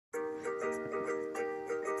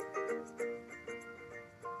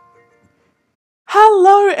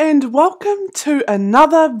Hello and welcome to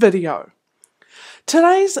another video.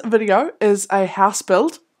 Today's video is a house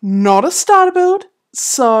build, not a starter build,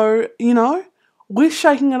 so we're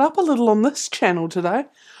shaking it up a little on this channel today.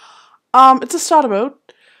 It's a starter build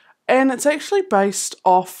and it's actually based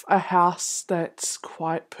off a house that's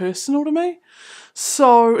quite personal to me.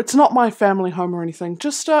 So it's not my family home or anything,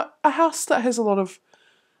 just a house that has a lot of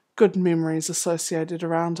good memories associated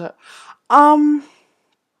around it.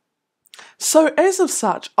 So as of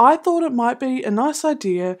such, I thought it might be a nice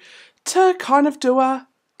idea to kind of do a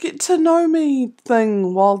get to know me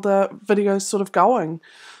thing while the video's sort of going.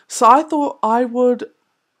 So I thought I would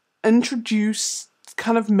introduce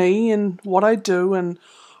kind of me and what I do and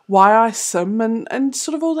why I sim and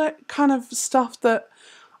sort of all that kind of stuff that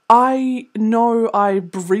I know I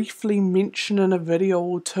briefly mention in a video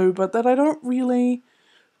or two, but that I don't really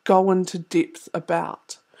go into depth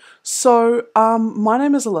about. So my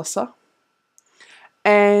name is Alyssa.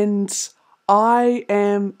 And I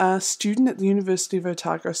am a student at the University of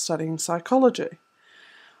Otago studying psychology.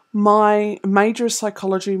 My major is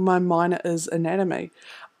psychology, my minor is anatomy.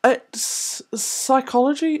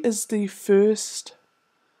 Psychology is the first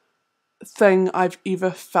thing I've ever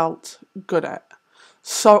felt good at.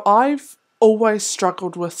 So I've always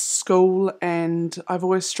struggled with school and I've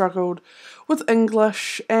always struggled with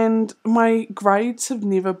English and my grades have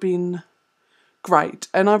never been great,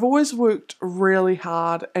 and I've always worked really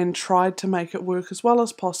hard and tried to make it work as well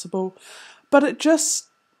as possible, but it just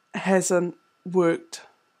hasn't worked.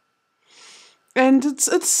 And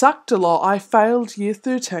it sucked a lot. I failed year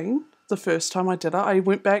 13 the first time I did it. I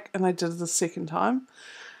went back and I did it the second time.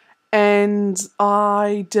 And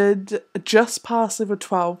I did just pass level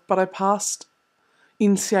 12, but I passed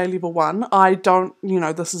NCEA level 1. I don't,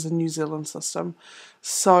 this is a New Zealand system.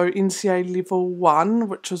 So NCEA level 1,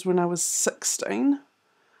 which was when I was 16,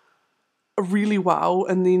 really well.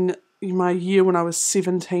 And then my year when I was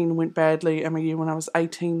 17 went badly, and my year when I was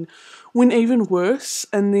 18 went even worse.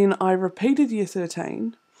 And then I repeated year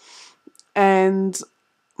 13, and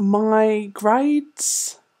my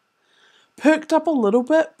grades perked up a little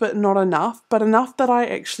bit, but not enough. But enough that I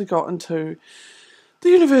actually got into the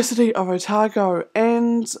University of Otago,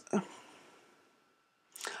 and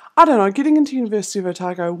I don't know, getting into University of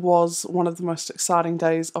Otago was one of the most exciting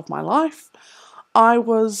days of my life. I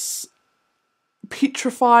was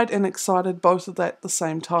petrified and excited both of that at the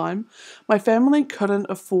same time. My family couldn't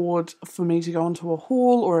afford for me to go into a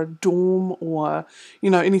hall or a dorm or,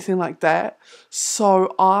 anything like that.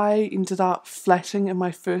 So I ended up flatting in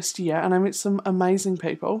my first year and I met some amazing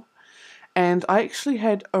people. And I actually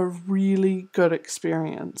had a really good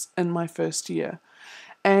experience in my first year.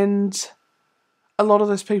 And a lot of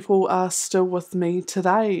those people are still with me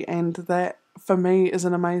today, and that for me is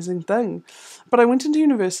an amazing thing. But I went into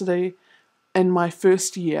university in my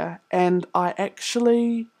first year and I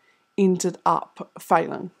actually ended up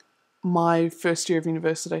failing my first year of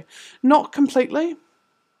university. Not completely.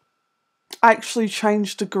 I actually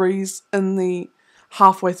changed degrees in the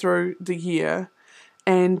halfway through the year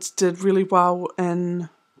and did really well in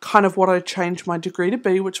kind of what I changed my degree to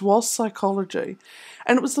be, which was psychology.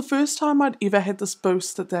 And it was the first time I'd ever had this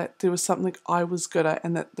boost that there was something I was good at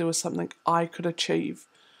and that there was something I could achieve.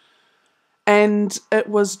 And it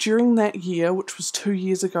was during that year, which was 2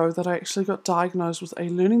 years ago, that I actually got diagnosed with a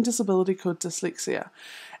learning disability called dyslexia.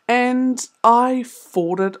 And I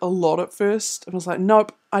fought it a lot at first. I was like,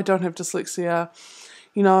 nope, I don't have dyslexia.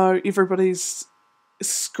 Everybody's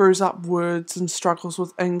screws up words and struggles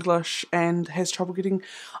with English and has trouble getting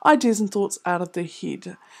ideas and thoughts out of their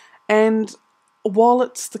head. And while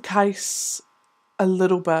it's the case a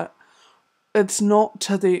little bit, it's not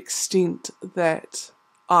to the extent that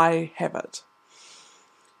I have it.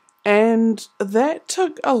 And that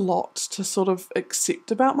took a lot to sort of accept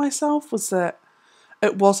about myself, was that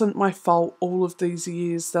it wasn't my fault all of these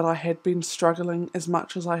years that I had been struggling as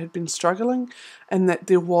much as I had been struggling, and that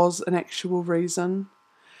there was an actual reason.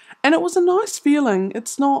 And it was a nice feeling.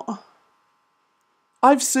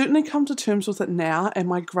 I've certainly come to terms with it now, and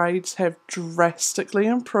my grades have drastically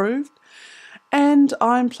improved. And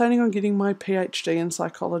I'm planning on getting my PhD in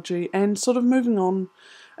psychology and sort of moving on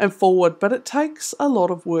and forward, but it takes a lot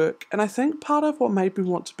of work. And I think part of what made me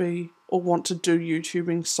want to do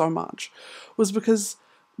YouTubing so much was because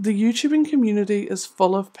the YouTubing community is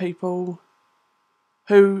full of people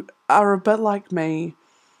who are a bit like me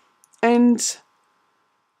and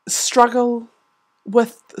struggle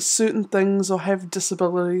with certain things or have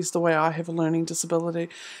disabilities the way I have a learning disability,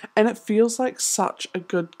 and it feels like such a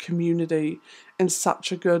good community and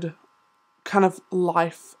such a good kind of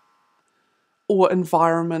life or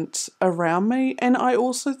environment around me. And I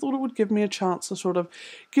also thought it would give me a chance to sort of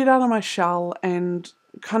get out of my shell and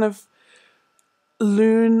kind of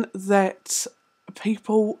learn that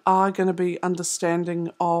people are going to be understanding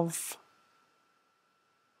of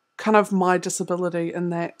kind of my disability,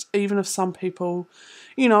 and that even if some people,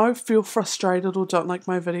 you know, feel frustrated or don't like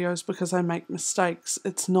my videos because I make mistakes,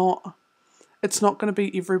 it's not going to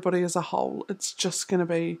be everybody as a whole. It's just going to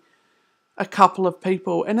be a couple of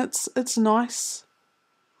people, and it's nice.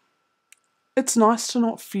 It's nice to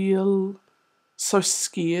not feel so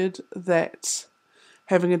scared that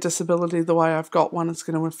having a disability the way I've got one is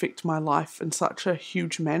going to affect my life in such a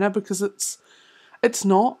huge manner, because it's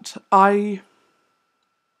not. I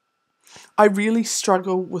really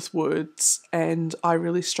struggle with words, and I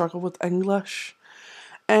really struggle with English,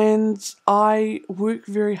 and I work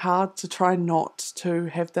very hard to try not to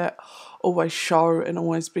have that always show and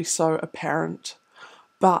always be so apparent.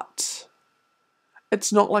 But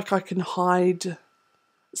it's not like I can hide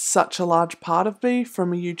such a large part of me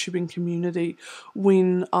from a YouTubing community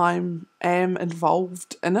when I am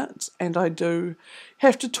involved in it, and I do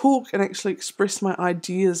have to talk and actually express my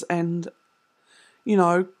ideas and, you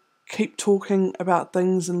know, keep talking about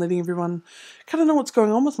things and letting everyone kind of know what's going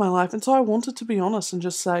on with my life. And so I wanted to be honest and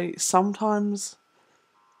just say sometimes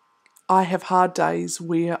I have hard days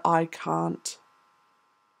where I can't,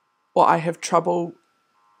 or I have trouble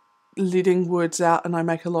letting words out and I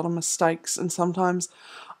make a lot of mistakes, and sometimes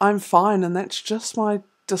I'm fine, and that's just my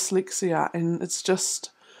dyslexia, and it's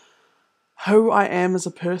just who I am as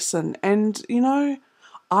a person. And, you know,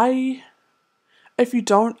 if you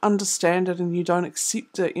don't understand it and you don't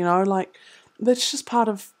accept it, you know, like, that's just part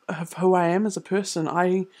of who I am as a person.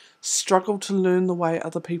 I struggle to learn the way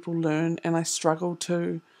other people learn, and I struggle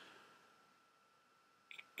to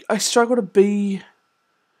be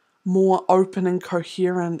more open and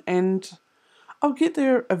coherent, and I'll get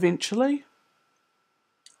there eventually.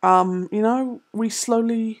 You know,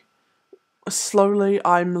 slowly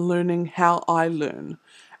I'm learning how I learn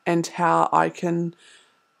and how I can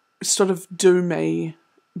sort of do me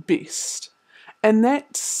best. And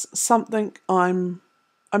that's something I'm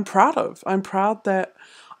proud of. I'm proud that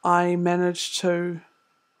I managed to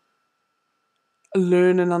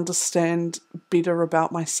learn and understand better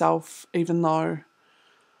about myself, even though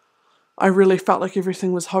I really felt like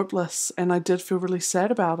everything was hopeless, and I did feel really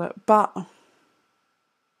sad about it. But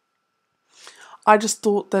I just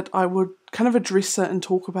thought that I would kind of address it and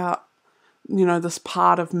talk about, you know, this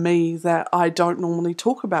part of me that I don't normally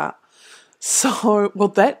talk about. So, well,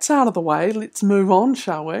 that's out of the way. Let's move on,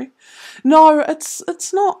 shall we? No,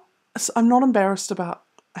 it's not. I'm not embarrassed about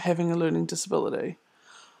having a learning disability.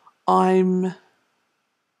 I'm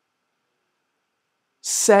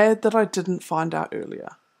sad that I didn't find out earlier.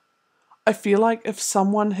 I feel like if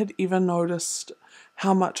someone had ever noticed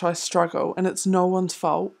how much I struggle, and it's no one's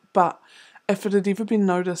fault, but if it had ever been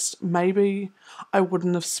noticed, maybe I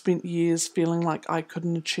wouldn't have spent years feeling like I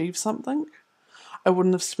couldn't achieve something. I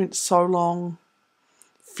wouldn't have spent so long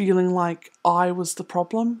feeling like I was the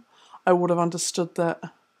problem. I would have understood that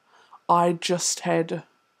I just had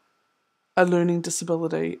a learning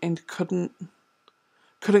disability and couldn't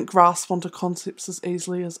grasp onto concepts as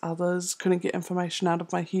easily as others, couldn't get information out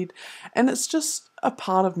of my head. And it's just a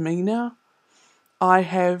part of me now. I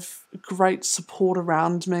have great support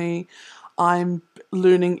around me. I'm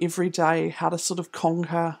learning every day how to sort of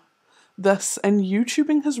conquer this, and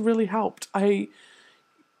YouTubing has really helped.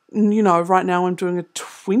 You know, right now I'm doing a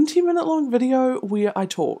 20-minute long video where I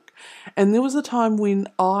talk, and there was a time when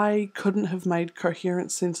I couldn't have made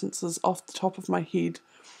coherent sentences off the top of my head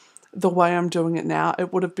the way I'm doing it now.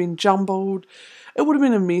 It would have been jumbled, it would have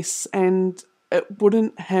been a mess, and it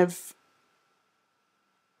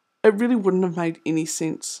really wouldn't have made any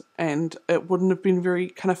sense, and it wouldn't have been very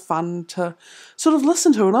kind of fun to sort of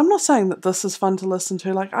listen to. And I'm not saying that this is fun to listen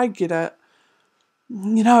to, like, I get it.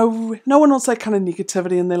 You know, no one wants that kind of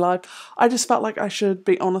negativity in their life. I just felt like I should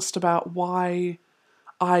be honest about why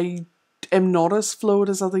I am not as fluid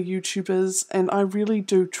as other YouTubers, and I really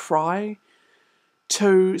do try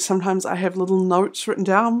to. Sometimes I have little notes written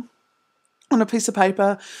down on a piece of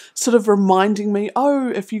paper, sort of reminding me, oh,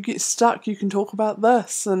 if you get stuck, you can talk about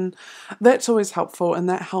this, and that's always helpful, and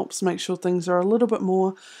that helps make sure things are a little bit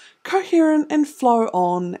more coherent and flow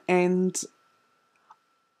on, and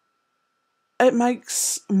it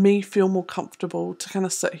makes me feel more comfortable to kind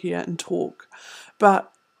of sit here and talk.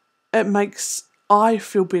 But it makes I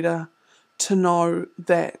feel better to know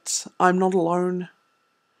that I'm not alone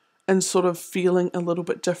and sort of feeling a little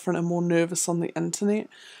bit different and more nervous on the internet.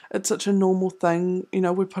 It's such a normal thing, you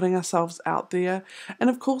know, we're putting ourselves out there. And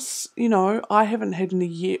of course, you know, I haven't had any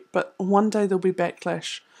yet, but one day there'll be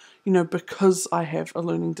backlash, you know, because I have a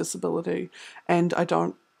learning disability and I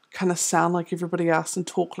don't kind of sound like everybody else and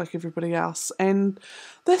talk like everybody else. And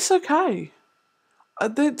that's okay.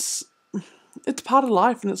 It's part of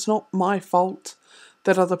life, and it's not my fault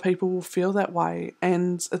that other people will feel that way,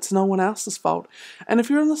 and it's no one else's fault. And if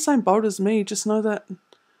you're in the same boat as me, just know that,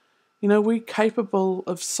 you know, we're capable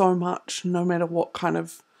of so much no matter what kind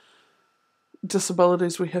of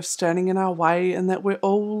disabilities we have standing in our way, and that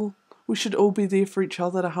we should all be there for each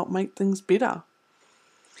other to help make things better.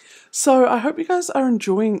 So I hope you guys are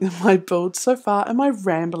enjoying my build so far and my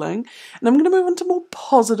rambling, and I'm going to move on to more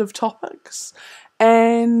positive topics.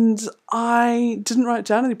 And I didn't write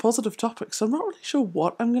down any positive topics, so I'm not really sure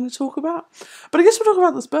what I'm going to talk about. But I guess we'll talk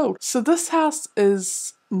about this build. So this house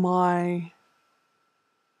is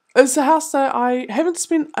it's a house that I haven't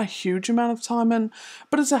spent a huge amount of time in,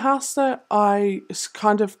 but it's a house that I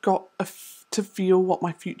kind of got to feel what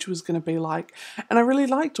my future was going to be like. And I really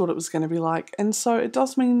liked what it was going to be like. And so it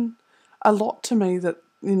does mean a lot to me that,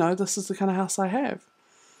 you know, this is the kind of house I have.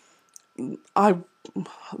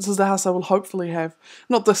 This is the house I will hopefully have.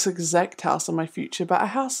 Not this exact house in my future, but a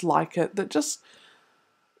house like it that just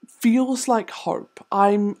feels like hope.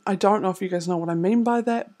 I don't know if you guys know what I mean by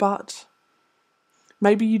that, but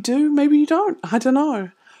maybe you do, maybe you don't. I don't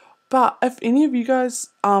know. But if any of you guys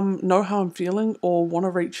know how I'm feeling or want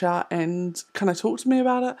to reach out and kind of talk to me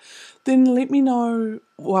about it, then let me know.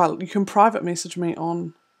 Well, you can private message me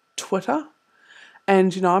on Twitter,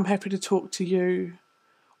 and, you know, I'm happy to talk to you.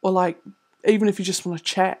 Or, like, even if you just want to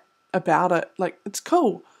chat about it, like, it's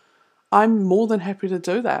cool. I'm more than happy to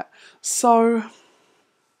do that. So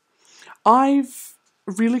I've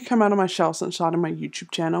really come out of my shell since starting my YouTube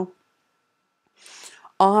channel.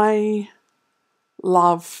 I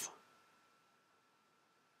love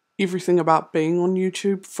everything about being on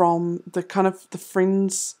YouTube, from the kind of the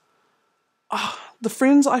friends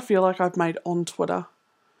I feel like I've made on Twitter,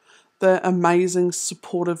 the amazing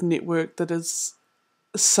supportive network that is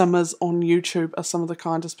Simmers on YouTube are some of the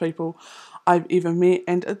kindest people I've ever met,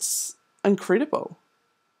 and it's incredible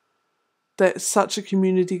that such a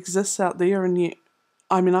community exists out there. And yet,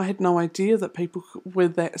 I mean, I had no idea that people were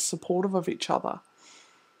that supportive of each other.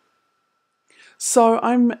 So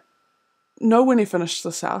I'm nowhere near finished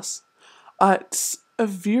this house. It's a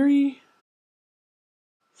very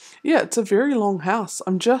long house.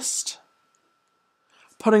 I'm just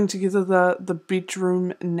putting together the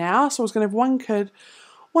bedroom now. So I was going to have one kid,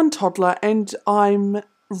 one toddler, and I'm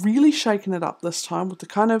really shaking it up this time with the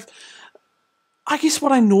kind of, I guess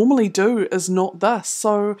what I normally do is not this.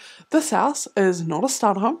 So this house is not a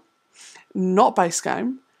starter home, not base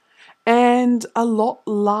game, and a lot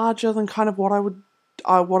larger than kind of what I would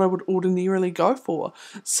ordinarily go for.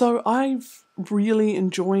 So I'm really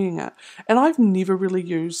enjoying it, and I've never really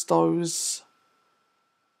used those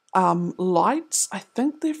lights. I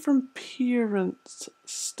think they're from Parents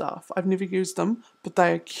stuff. I've never used them, but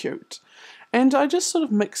they are cute. And I just sort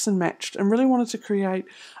of mixed and matched and really wanted to create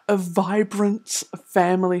a vibrant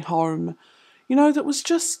family home, you know, that was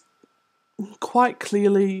just quite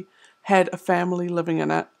clearly had a family living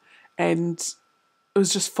in it, and it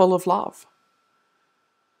was just full of love.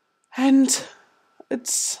 And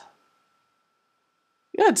it's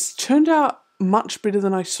turned out much better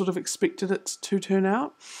than I sort of expected it to turn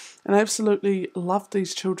out, and I absolutely love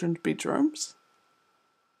these children's bedrooms.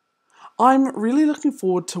 I'm really looking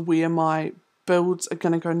forward to where my builds are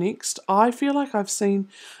going to go next. I feel like I've seen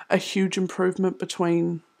a huge improvement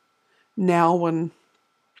between now and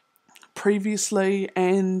previously,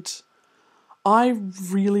 and I'm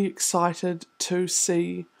really excited to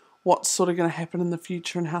see what's sort of going to happen in the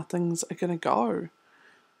future and how things are going to go.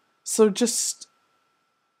 So just,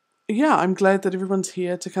 yeah, I'm glad that everyone's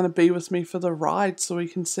here to kind of be with me for the ride so we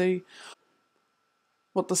can see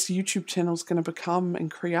what this YouTube channel is going to become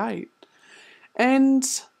and create. And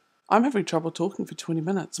I'm having trouble talking for 20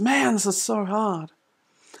 minutes. Man, this is so hard.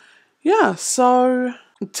 Yeah, so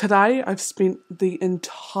today I've spent the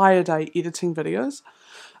entire day editing videos.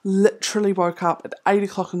 Literally woke up at 8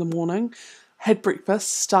 o'clock in the morning, had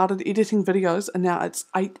breakfast, started editing videos, and now it's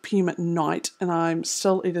 8 p.m. at night and I'm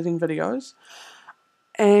still editing videos.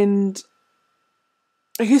 And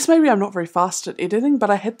I guess maybe I'm not very fast at editing,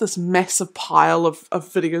 but I had this massive pile of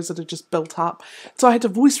videos that had just built up. So I had to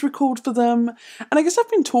voice record for them. And I guess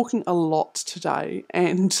I've been talking a lot today,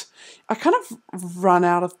 and I kind of run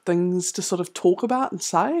out of things to sort of talk about and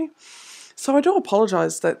say. So I do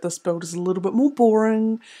apologise that this build is a little bit more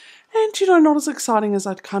boring And, you know, not as exciting as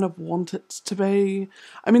I'd kind of want it to be.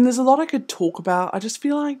 I mean, there's a lot I could talk about. I just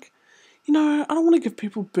feel like, you know, I don't want to give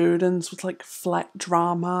people burdens with like flat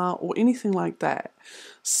drama or anything like that.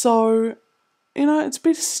 So, you know, it's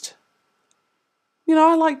best, you know,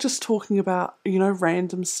 I like just talking about, you know,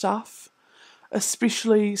 random stuff,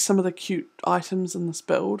 especially some of the cute items in this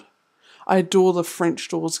build. I adore the French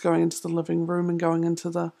doors going into the living room and going into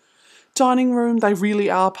the dining room. They really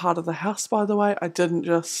are part of the house, by the way. I didn't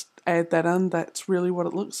just add that in. That's really what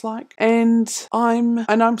it looks like. And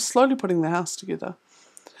I'm slowly putting the house together.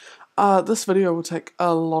 This video will take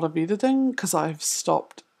a lot of editing because I've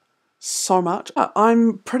stopped so much.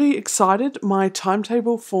 I'm pretty excited. My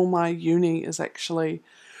timetable for my uni is actually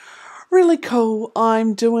really cool.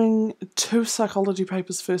 I'm doing 2 psychology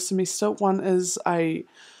papers first semester. One is a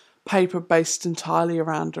paper based entirely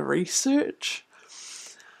around research.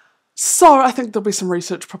 So I think there'll be some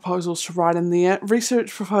research proposals to write in there.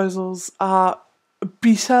 Research proposals are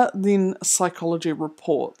better than psychology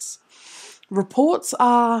reports. Reports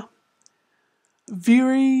are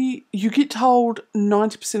you get told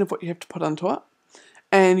 90% of what you have to put into it,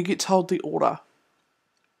 and you get told the order.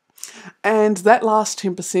 And that last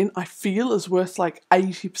 10% I feel is worth like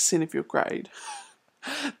 80% of your grade.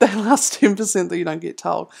 That last 10% that you don't get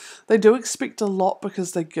told. They do expect a lot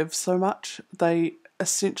because they give so much. They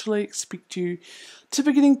essentially expect you to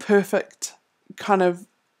be getting perfect, kind of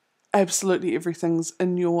absolutely everything's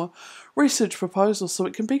in your research proposal, so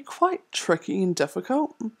it can be quite tricky and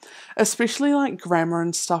difficult. Especially like grammar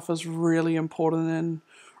and stuff is really important in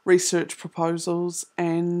research proposals,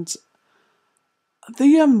 and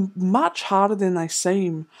they are much harder than they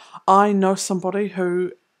seem. I know somebody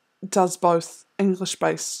who does both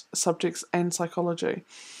English-based subjects and psychology,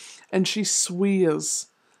 and she swears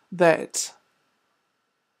that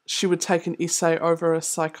she would take an essay over a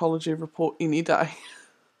psychology report any day.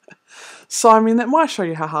 So, I mean, that might show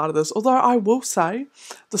you how hard it is. Although I will say,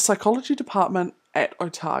 the psychology department at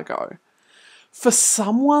Otago, for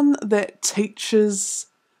someone that teaches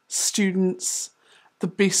students the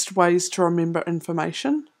best ways to remember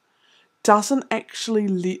information, doesn't actually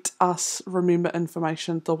let us remember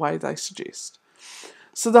information the way they suggest.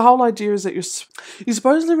 So the whole idea is that you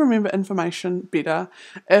supposedly remember information better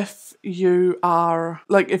if you are,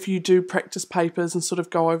 like, if you do practice papers and sort of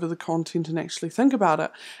go over the content and actually think about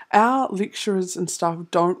it. Our lecturers and stuff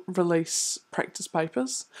don't release practice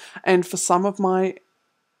papers, and for some of my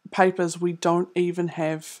papers we don't even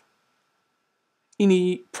have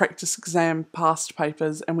any practice exam past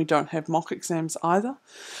papers, and we don't have mock exams either.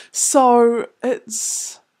 So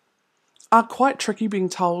it's quite tricky being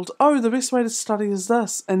told, oh, the best way to study is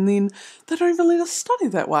this, and then they don't even let us study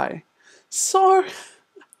that way. So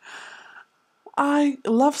I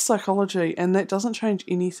love psychology, and that doesn't change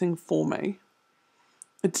anything for me.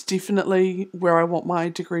 It's definitely where I want my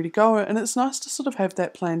degree to go, and it's nice to sort of have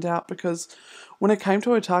that planned out, because when it came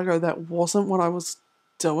to Otago, that wasn't what I was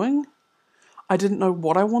doing. I didn't know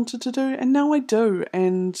what I wanted to do, and now I do,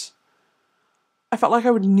 and I felt like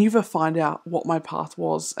I would never find out what my path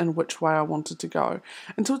was and which way I wanted to go.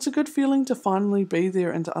 And so it's a good feeling to finally be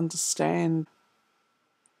there and to understand.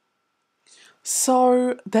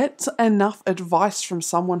 So that's enough advice from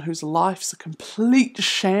someone whose life's a complete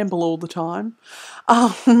shamble all the time.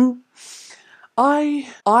 I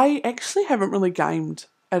actually haven't really gamed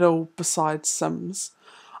at all besides Sims.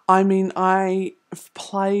 I mean, I've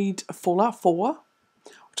played Fallout 4,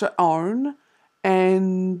 which I own,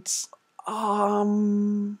 and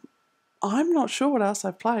I'm not sure what else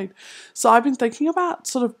I've played. So I've been thinking about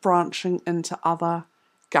sort of branching into other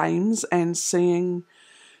games and seeing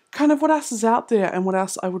kind of what else is out there and what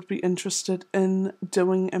else I would be interested in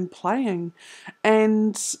doing and playing.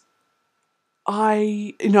 And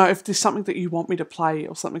if there's something that you want me to play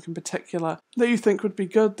or something in particular that you think would be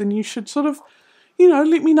good, then you should sort of,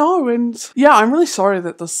 let me know. And yeah, I'm really sorry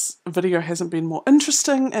that this video hasn't been more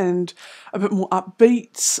interesting and a bit more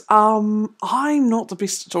upbeat. I'm not the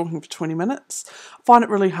best at talking for 20 minutes. I find it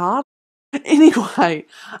really hard. Anyway,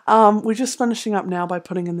 we're just finishing up now by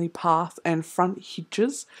putting in the path and front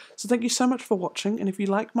hedges. So thank you so much for watching, and if you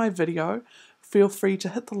like my video, feel free to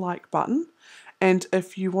hit the like button. And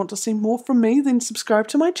if you want to see more from me, then subscribe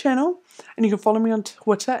to my channel, and you can follow me on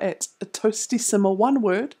Twitter at toastysimmer, one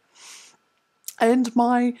word. And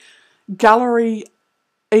my gallery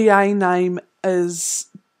EA name is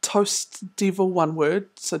Toast Devil, one word,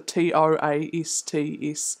 so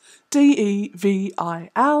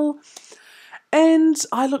TOASTSDEVIL. And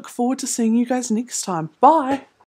I look forward to seeing you guys next time. Bye!